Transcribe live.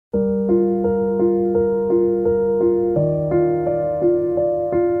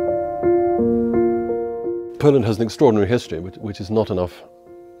Poland has an extraordinary history, which is not enough,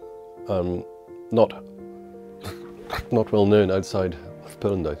 not well known outside of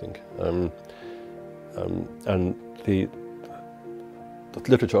Poland, I think. And the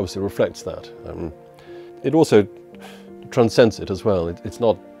literature obviously reflects that. It also transcends it as well. It's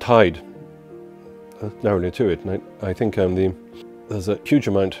not tied narrowly to it. And I think there's a huge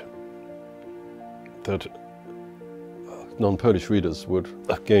amount that non-Polish readers would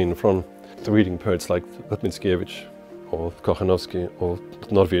gain from reading poets like Mickiewicz or Kochanowski or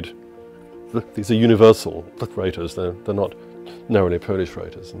Norwid. These are universal writers. They're not narrowly Polish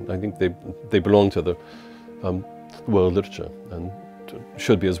writers, and I think they belong to the world literature and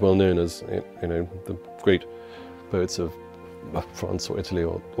should be as well known as the great poets of France or Italy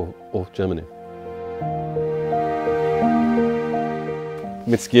or Germany.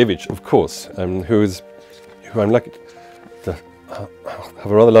 Mickiewicz, of course, who I'm lucky to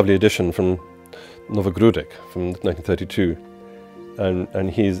have a rather lovely edition from Nowogródek from 1932, and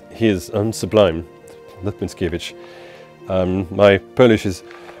he is sublime, Mickiewicz. My Polish is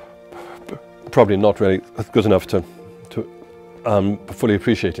probably not really good enough to fully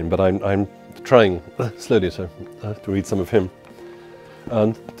appreciate him, but I'm trying slowly to read some of him.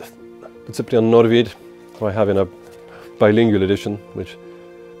 And Cyprian Norwid, who I have in a bilingual edition, which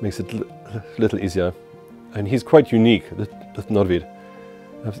makes it a little easier. And he's quite unique, Norwid.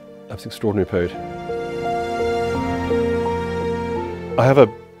 That's an extraordinary poet. I have a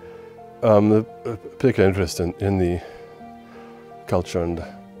particular interest in the culture and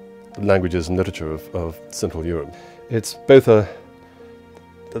languages and literature of Central Europe. It's both a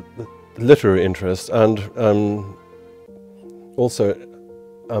literary interest and also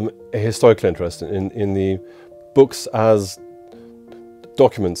a historical interest in the books as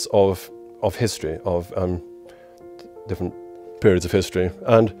documents of history, of different periods of history,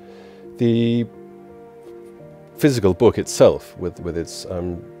 and the physical book itself with its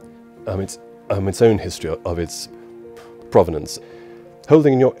own history of its provenance.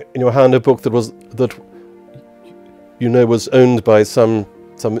 Holding in your hand a book that was owned by some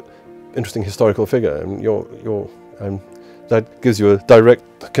interesting historical figure, and that gives you a direct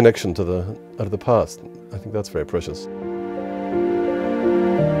connection to the past. I think that's very precious.